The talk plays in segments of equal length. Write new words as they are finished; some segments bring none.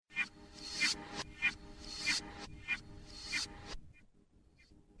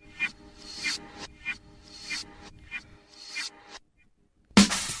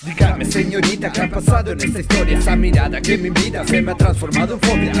Dígame señorita, ¿qué ha pasado en esta historia? Esa mirada que mi vida se me ha transformado en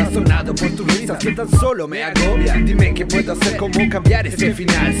fobia. Razonado por tus risas que tan solo me agobia. Dime qué puedo hacer, cómo cambiar este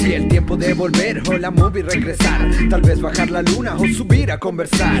final. Si el tiempo de volver o la movie regresar. Tal vez bajar la luna o subir a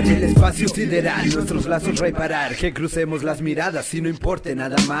conversar. El espacio sideral, nuestros lazos reparar. Que crucemos las miradas y no importe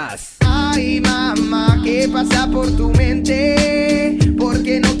nada más. Ay mamá, ¿qué pasa por tu mente? ¿Por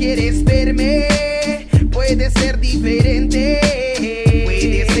qué no quieres verme? Puede ser diferente.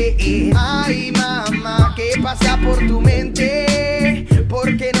 Puede ser. Ay mamá, ¿qué pasa por tu mente?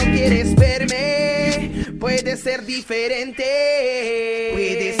 ¿Por qué no quieres verme? Puede ser diferente.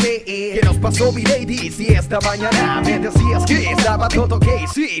 Puede ser. ¿Qué nos pasó, mi lady? Si esta mañana me decías que estaba todo ok.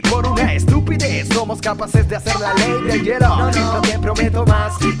 Sí, por una estupidez somos capaces de hacer la ley del hielo. No te prometo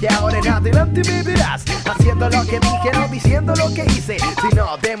más que ahora en adelante me verás haciendo lo que dije, no diciendo lo que hice,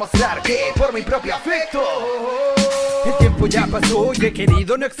 sino demostrar que por mi propio afecto. El tiempo ya pasó y he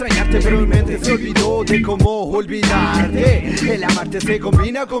querido no extrañarte, pero mi mente se olvidó de cómo olvidarte. El amarte se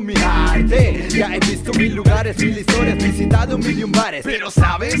combina con mi arte. Ya he visto 1000 lugares, 1000 historias, visitado 1000 bares. Pero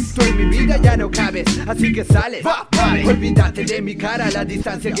sabes, tú en mi vida ya no cabes, así que sales. Vale. Olvídate de mi cara, la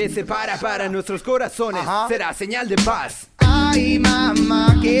distancia que separa para nuestros corazones será señal de paz. Ay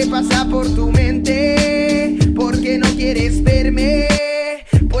mamá, ¿qué pasa por tu mente? ¿Por qué no quieres verme?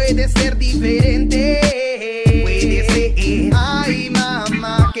 Puede ser diferente. Puede ser. Ay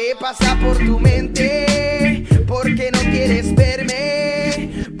mamá, ¿qué pasa por tu mente? ¿Por qué no quieres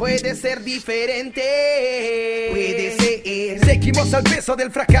verme? Puede ser diferente. Puede ser. Seguimos al peso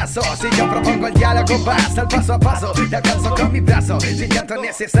del fracaso. Si yo propongo el diálogo, vas al paso a paso. Te alcanzo con mi brazo. Si tanto es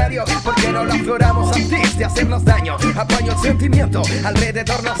necesario, ¿por qué no lo afloramos antes de hacernos daño? Apaño el sentimiento,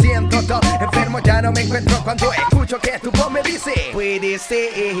 alrededor lo siento todo. Enfermo ya no me encuentro cuando escucho que tu voz me dice puede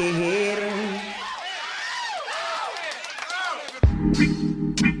ser.